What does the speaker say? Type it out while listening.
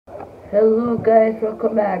Hello guys,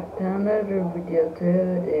 welcome back to another video.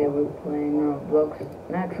 Today we're playing Roblox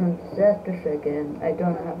Natural Disasters again. I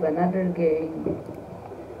don't have another game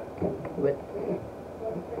with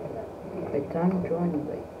my time joining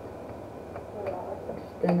late.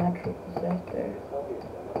 It's the natural disaster.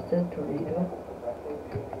 It's the tornado.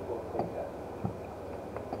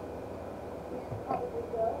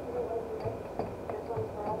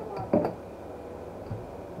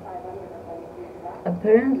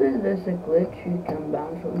 Apparently there's a glitch, you can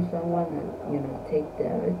bounce on someone and, take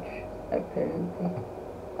damage, apparently.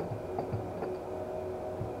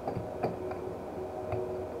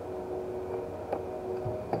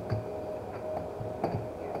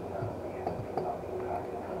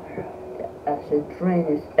 The acid rain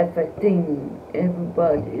is affecting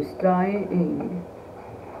everybody, is dying.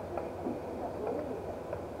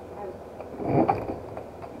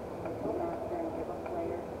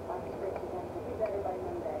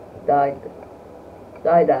 Died.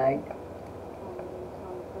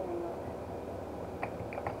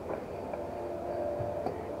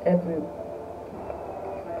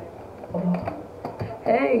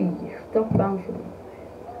 Hey, stop bouncing.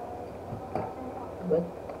 What?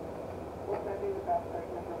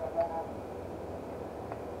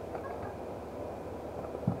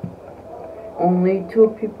 Only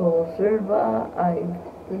 2 people survived.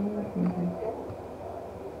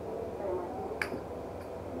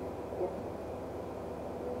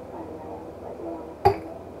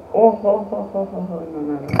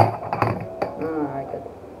 No, I got it.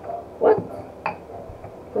 What?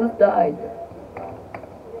 Who died?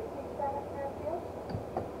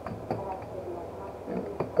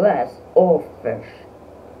 Glass or fish?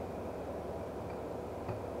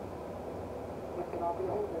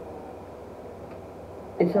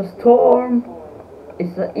 It's a storm.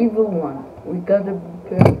 It's an evil one. We gotta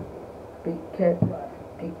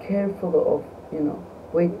be careful of,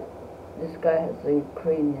 wait. This guy has a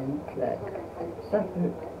Ukrainian flag.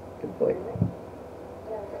 Suffered the boy.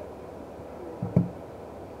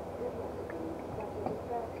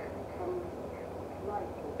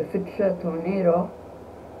 If it's a tornado,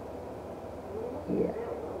 yeah.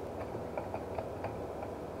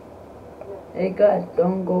 Hey guys,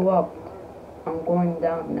 don't go up. I'm going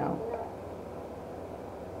down now.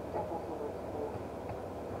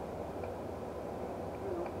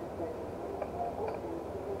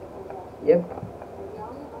 Yep.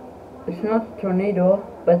 It's not a tornado,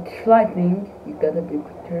 but it's lightning. You gotta be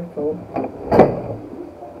careful.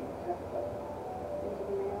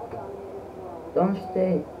 Don't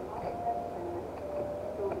stay.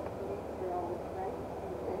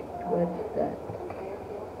 What's that?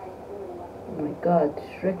 Oh my god,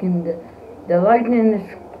 it's wrecking the lightning is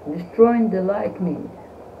destroying the lightning.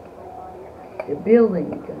 The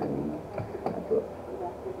building, I mean.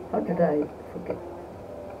 How did I forget?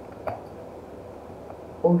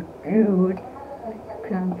 Oh dude, I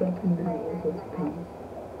can't up in the air of pain.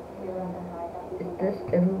 Is this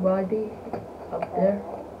everybody up there?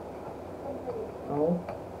 No.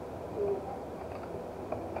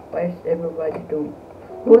 Why is everybody doing?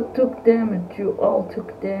 Who took damage? You all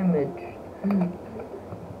took damage.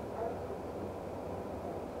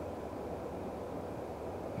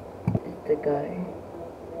 It's the guy.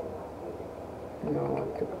 No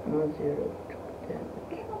zero took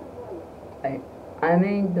damage. I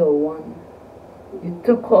mean the one. You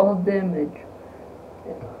took all damage.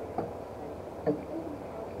 At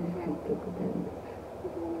least you took damage.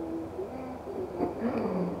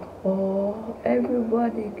 Oh,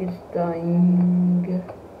 everybody is dying.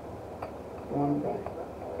 One guy,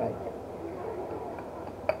 right.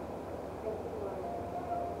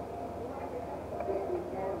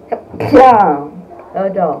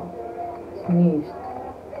 Sneezed.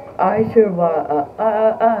 I survived.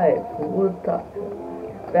 I will talk.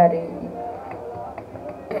 Very.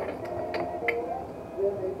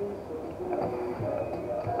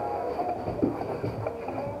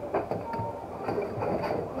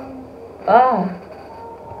 I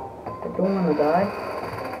don't wanna die.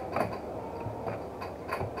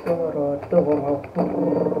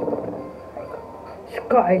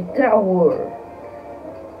 Sky Tower.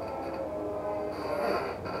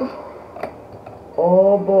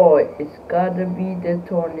 Oh boy, it's gotta be the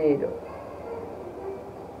tornado.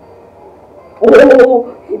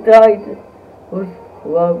 Oh, he died.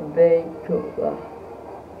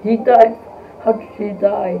 He died. How did he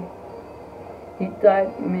die? He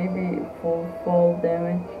died maybe for fall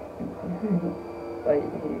damage by the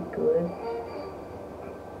glitch.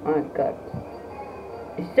 Oh my god.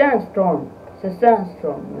 It's a sandstorm. It's a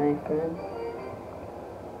sandstorm, my friend.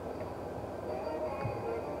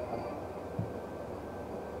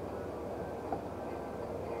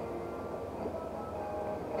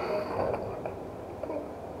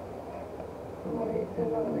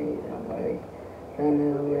 run away, run away, run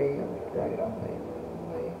away, run away,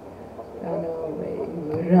 run away,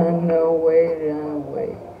 run away, run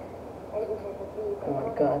away. Oh my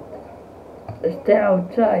god. Stay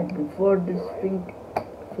outside before this thing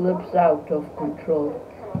flips out of control.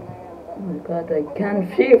 Oh my god, I can't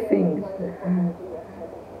see things.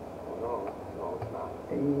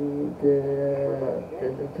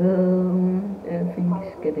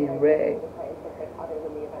 Everything's getting wrecked.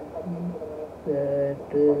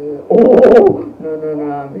 Oh no!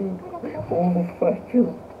 I mean,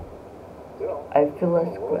 I feel a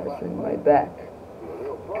scratch in my back.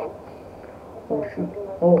 Oh shoot!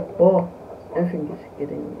 Oh! Everything is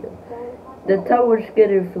getting real. The tower's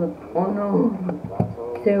getting flipped. Oh no!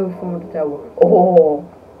 Stay away from the tower. Oh!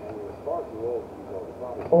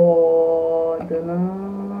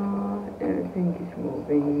 No! Everything is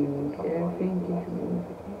moving. Everything is moving.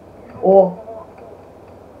 Oh!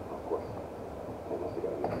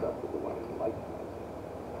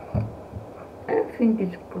 Everything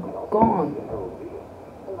is gone.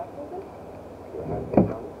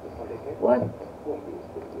 What?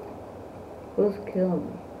 Who's killing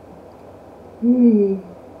me? Me.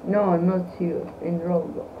 No, not you. In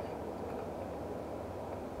Roblox.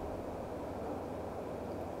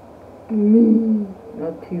 Me.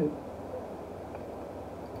 Not you.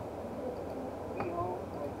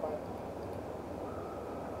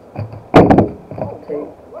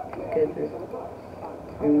 Get it.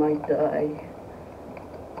 We might die.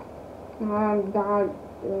 I'm died.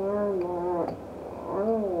 Hold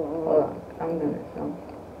on, I'm gonna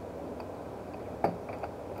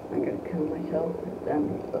kill myself and then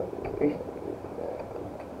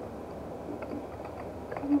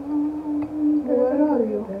Where are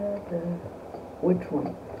you? Which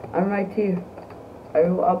one? I'm right here. Are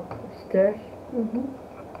you upstairs?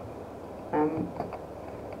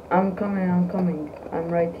 I'm coming. I'm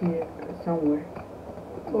right here somewhere.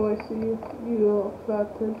 Oh, I see you. You're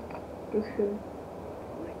flattened. Just kidding.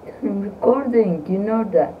 I'm recording, you know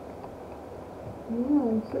that. Yeah, I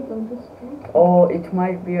said I'm just kidding. Oh, it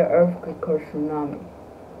might be an earthquake or tsunami.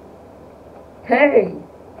 Hey!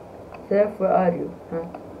 Seth, where are you? Huh? I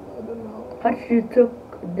don't know. How you took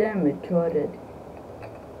damage already?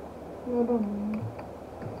 I don't know.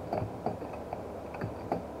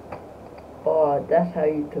 Oh, that's how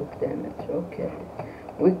you took damage. Okay.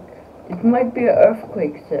 It might be an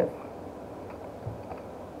earthquake, Seth.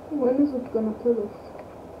 When is it gonna tell us?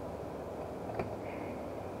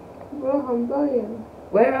 Bro, I'm dying.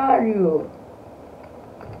 Where are you?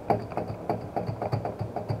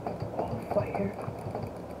 Oh, fire.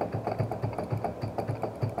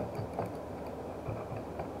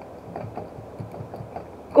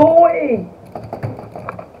 Go away!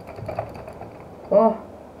 Oh,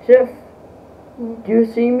 Chef, do you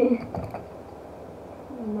see me?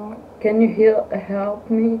 No. Can you help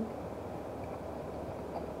me?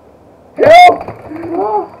 Help!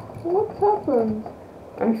 Oh, what happened?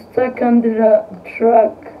 I'm stuck under a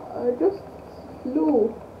truck. I just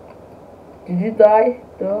flew. Did you die,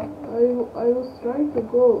 though? I was trying to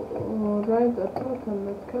go ride a truck and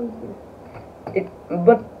it killed me.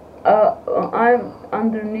 But I'm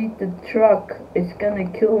underneath the truck. It's gonna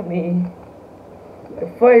kill me. The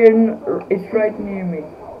fire is right near me.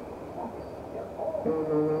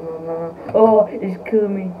 No. Oh, it's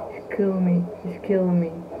killing me. It's killing me. It's killing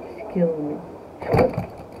me. It's killing me.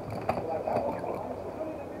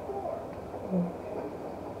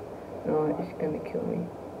 No, it's gonna kill me.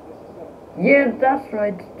 Yeah, that's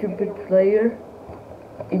right, stupid player.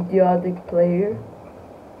 Idiotic player.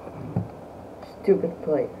 Stupid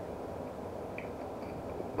player.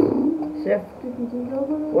 Chef,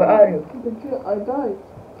 where are you? I died.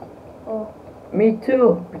 Oh. Me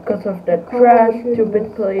too, because of that trash,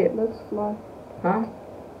 stupid player. Let's fly. Huh?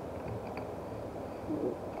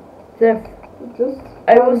 Chef, Just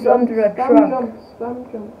I was under a truck.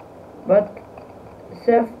 Spam jump. But,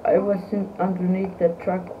 Chef, I was underneath the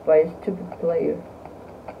truck by a stupid player.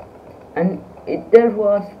 And there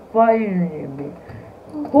was fire near me.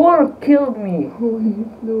 Who killed me? Oh, he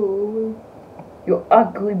flew away. You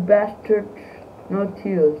ugly bastard. Not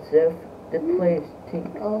you, Chef. The place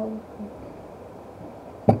stinks. Oh.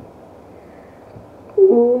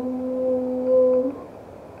 Ooh.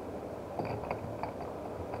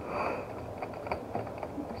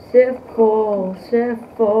 Sefo,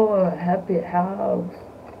 happy house.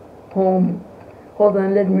 Home. Hold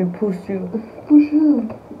on, let me push you. Push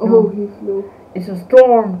him. Oh, No. he flew. It's a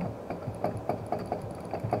storm.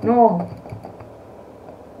 No.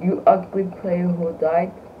 You ugly player who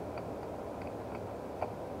died.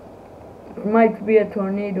 It might be a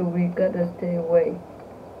tornado, we gotta stay away.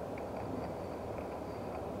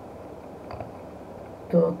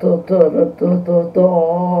 I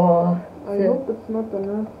hope it's not an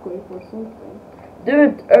earthquake or something.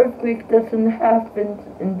 Dude, earthquake doesn't happen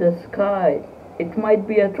in the sky. It might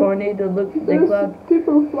be a tornado. Look, the There's cloud.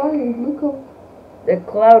 people flying. Look up. The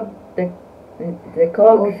cloud. The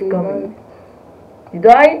cloud Oh, is they coming. died. You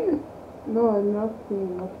died? No, I'm not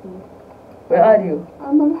seeing nothing. Where are you?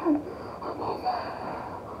 I'm alive.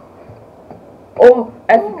 Oh,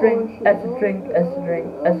 acid Oh, drink, shit. acid drink, acid drink,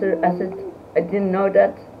 acid. I didn't know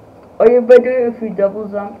that. Oh, yeah, by the way, if you double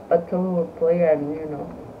jump a total player and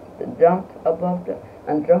jump above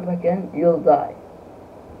and jump again, you'll die.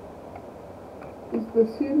 Is the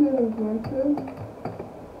ceiling melted?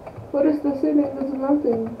 What is the ceiling is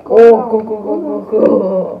melting? Go Oh, down. go.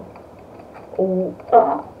 Oh,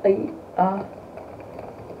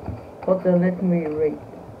 Hold on, let me rate.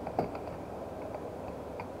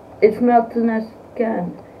 It's melting as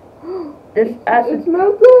can. There's acid. It's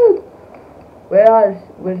melted. Where is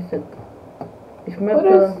it? It's What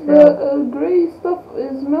melted is as the gray stuff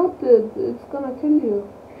is melted? It's gonna kill you.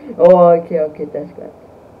 Oh, okay, that's good.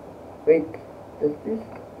 Wait, does this?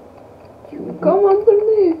 Come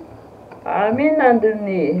underneath. I'm in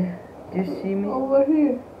underneath. Do you see me? Over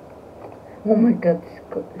here. Oh my god, it's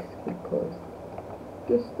close.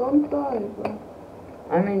 Just don't die, bro.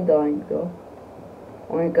 I'm in dying though.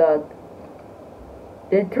 Oh my god.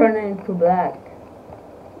 They turn into black.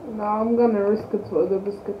 No, I'm gonna risk it for the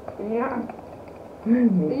biscuit. Yeah.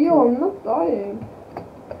 Me Yo, too. I'm not dying.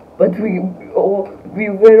 But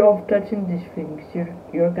beware of touching these things.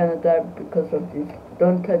 You're gonna die because of this.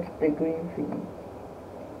 Don't touch the green thing.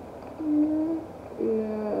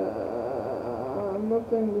 Yeah,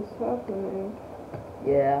 nothing is happening.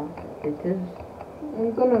 Yeah, it is.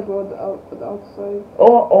 I'm gonna go outside.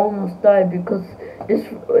 Oh, almost died because this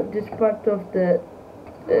part of the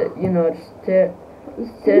stair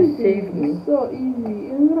saved me. It's so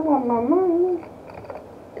easy.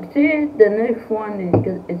 See, the next one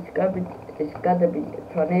it's gotta be a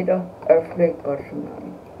tornado, earthquake, or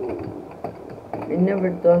tsunami. It never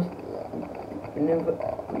does. It never.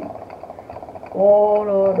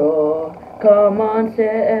 Oh, come on,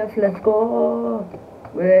 Chef, let's go.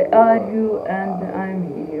 Where are you? And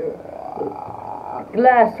I'm here.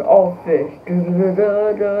 Glass office. I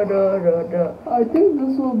think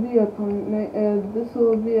this will be a this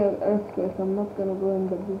will be an earthquake. I'm not gonna go in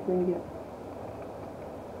the building yet.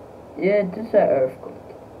 Yeah, this is an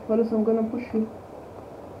earthquake. What is I'm gonna push you?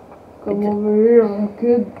 Come over here,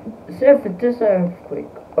 kid. Chef, it is an earthquake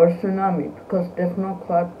or tsunami because there's no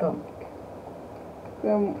cloud coming.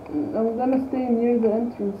 I'm gonna stay near the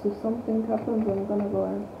entrance. If something happens, I'm gonna go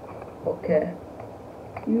in. Okay.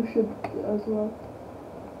 You should as well.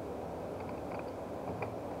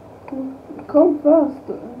 Come fast.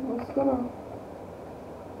 It's gonna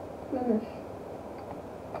finish.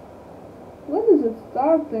 When is it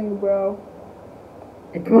starting, bro?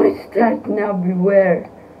 It might start now, beware.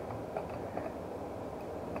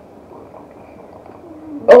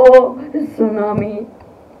 Oh, it's tsunami.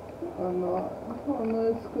 Oh no,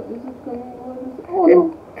 is it coming? What is it? Oh no!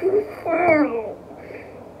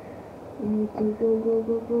 We need to go.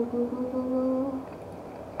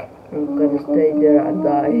 I'm gonna stay there and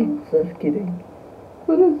die. Just kidding.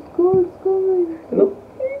 But it's coming. Look.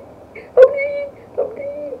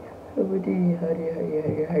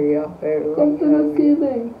 Hurry up. Come to the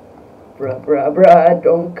ceiling. Bruh,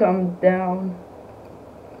 don't come down.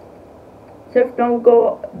 Chef, don't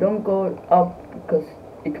go up because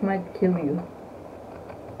it might kill you.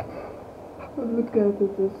 Look at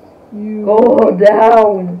it, it's huge. Go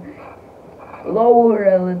down. Lower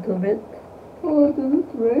a little bit. Oh, did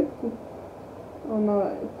it break? Oh no,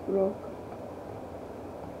 it broke.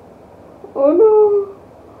 Oh no!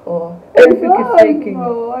 Oh, everything is shaking.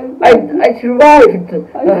 Bro, I survived.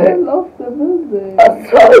 I fell off the building. I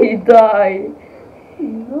saw you die.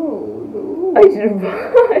 No. I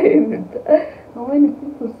survived. How many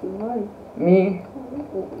people survived? Me.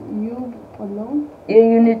 You alone? Yeah,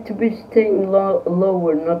 you need to be staying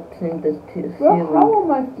lower, not in the ceiling. Bro, how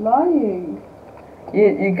am I flying?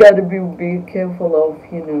 You gotta be careful of,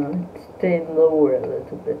 staying lower a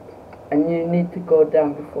little bit. And you need to go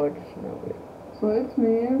down before the snow. So it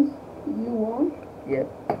means you won? Yep.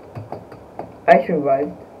 I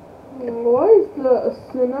survived. Why is the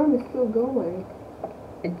tsunami still going?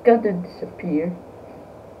 It gotta disappear.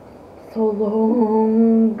 So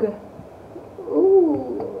long.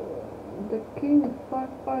 Ooh, the king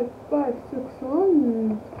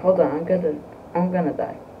 55561. Hold on, I'm gonna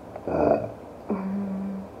die.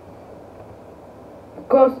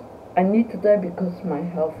 Because I need to die because my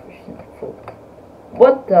health is full.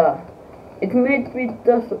 What the? It made me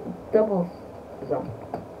double zone.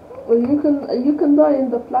 Well, you can die in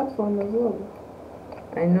the platform as well.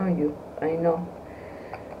 I know you. I know.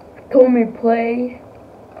 Tommy, play.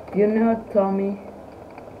 You know Tommy.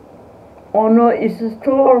 Oh no, it's a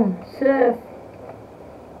storm. Seth.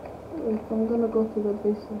 Wait, I'm gonna go to the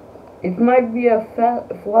basement. It might be a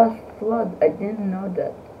flash flood. I didn't know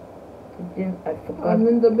that. I forgot. I'm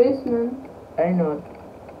in the basement. I know.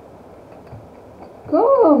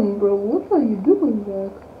 Come, bro. What are you doing there?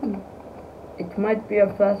 Come. It might be a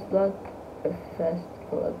fast flood. A fast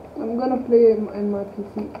flood. I'm gonna play in my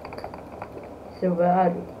PC. So where are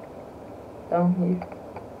you? Down here.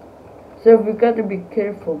 So we gotta be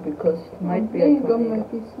careful because it might be a on my tornado.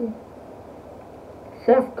 PC.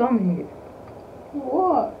 Seth, come here.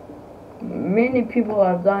 What? Many people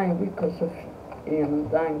are dying because of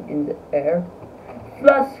dying in the air.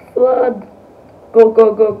 Flash flood. Go,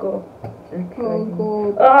 go, go, go. Oh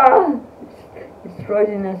god. Ah! It's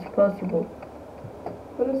rising as possible.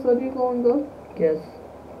 Paris, are you going up? Yes.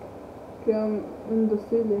 Okay, I'm in the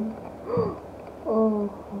ceiling. Oh.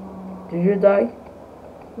 Did you die?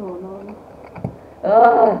 No.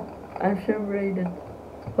 Ah! I'm separated.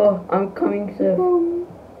 Oh, I'm coming, Seth.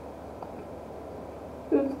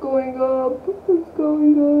 It's going up. It's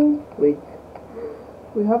going up. Wait.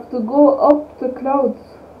 We have to go up the clouds.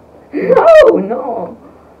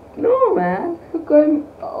 No, man. Look, I'm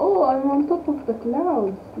on top of the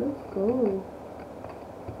clouds. Let's go.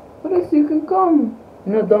 Paris, you can come.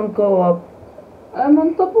 No, don't go up. I'm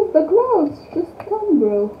on top of the clouds. Just come,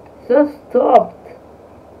 bro. Just stopped.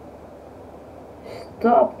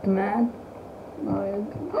 Stopped, man. No,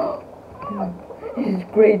 He's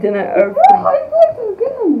creating an earthquake. I died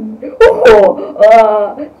again.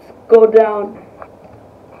 Oh, go down.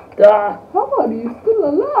 How are you still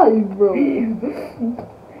alive, bro?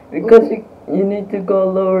 Because you need to go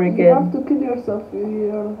lower again. You have to kill yourself.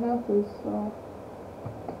 Your health is.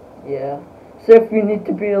 Yeah. So if you need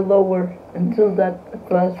to be lower until that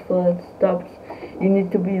flash flood stops, you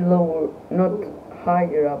need to be lower, not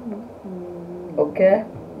higher up. Okay?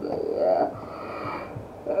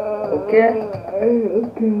 Okay?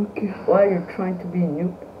 Okay. Why are you trying to be a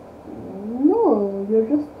noob? No, you're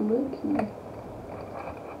just lucky.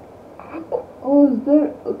 Oh, is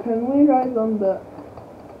there? Can we ride on the?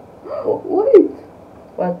 Oh. Wait!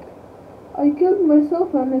 What? I killed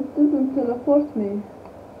myself and it didn't teleport me.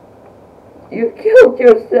 You killed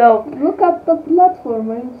yourself! Look at the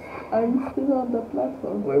platform. I'm still on the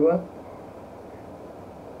platform. Wait, what?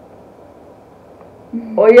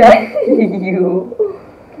 Oh yeah, you.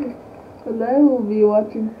 And I will be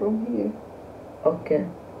watching from here. Okay.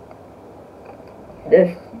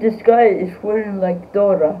 This guy is wearing like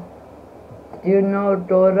Dora. Do you know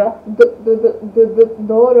Dora?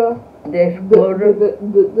 Dora. The Explorer?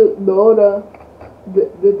 Dora.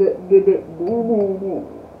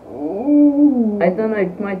 I don't know,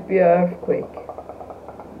 it might be an earthquake.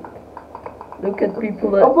 Look at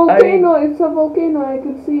people that A volcano, it's a volcano, I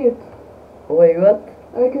can see it. Wait, what?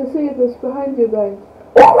 I can see it, it's behind you guys.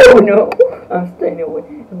 Oh no! I'm staying away.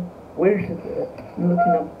 Where is it? I'm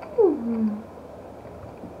looking up.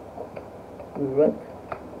 What?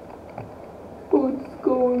 Oh, it's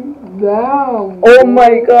going down. Oh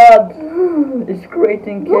my god! It's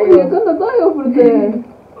creating No, chaos. you're gonna die over there.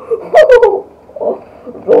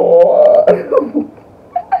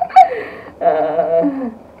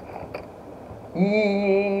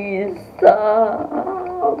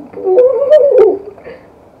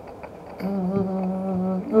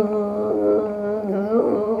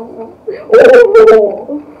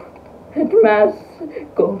 Hit mass.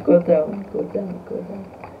 Go down.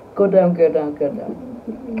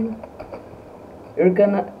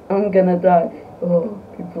 I'm gonna die. Oh,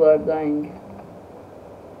 people are dying.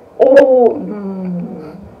 Oh, no.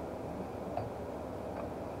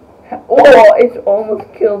 Oh, it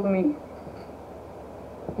almost killed me.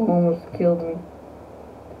 Almost.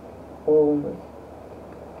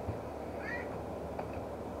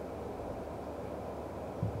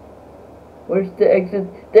 Where's the exit?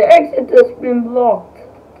 The exit has been blocked.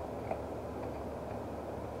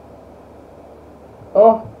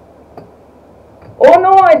 Oh. Oh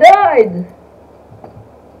no, I died!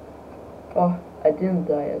 Oh, I didn't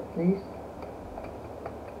die at least.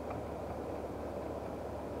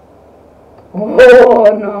 Oh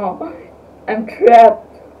no, I'm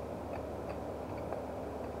trapped.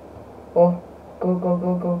 Oh, go.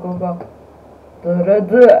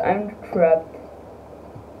 I'm trapped.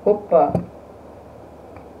 Hoppa.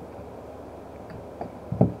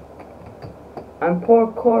 I'm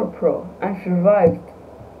parkour pro. I survived.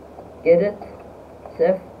 Get it?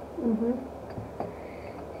 Seth?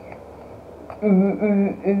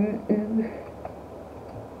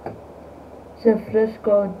 So let's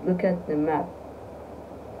go look at the map.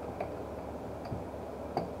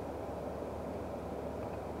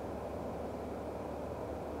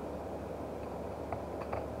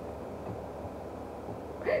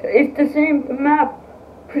 It's the same map.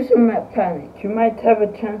 Prison Map Panic. You might have a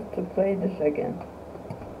chance to play this again.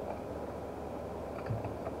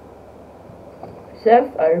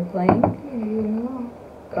 Seth, are you playing?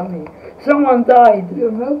 Yeah. Come here. Someone died.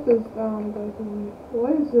 Your health is down, by the way.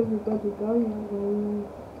 Why is everybody dying?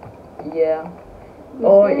 Yeah. This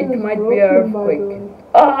Oh, game it is might be broken, by the earthquake. way.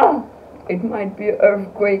 Ah! It might be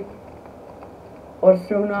earthquake or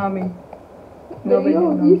tsunami. Nobody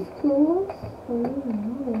Yo, knows. these kill us? I don't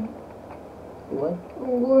know. What?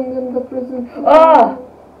 I'm going in the prison cell. Ah!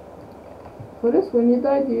 For this, when you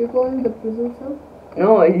die, do you go in the prison cell?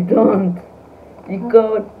 No, you don't. You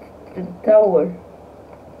go to the tower.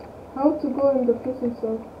 How to go in the prison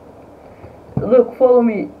cell? Look, follow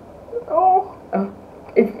me. Oh!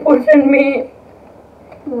 It's pushing me.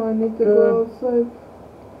 No, I need to go outside.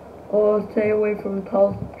 Oh, stay away from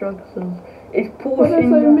tall structures. It's For this,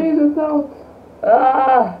 pushing I down. made it out.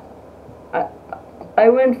 Ah! I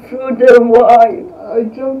went through the wall. I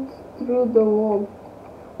jumped through the wall.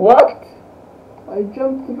 What? I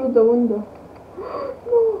jumped through the window.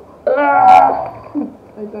 No! Ah!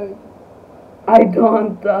 I died. I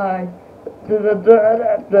don't die. Da, da, da,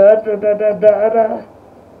 da, da, da, da, da, da.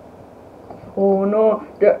 Oh no!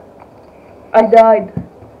 I died.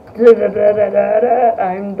 Da, da, da, da, da, da.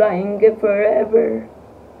 I'm dying forever.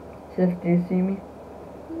 Seth, do you see me?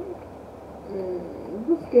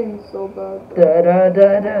 This game is so bad. Da da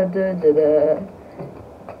da da da da da.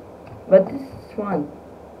 But this is fun.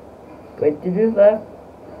 Wait, did you laugh?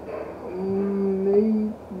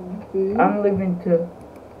 Maybe. I'm leaving too.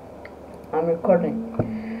 I'm recording.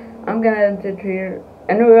 I'm gonna end it here.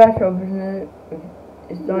 Anyway, I hope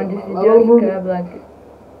it's on this video. Subscribe, like,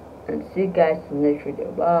 and see you guys in the next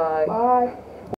video. Bye. Bye.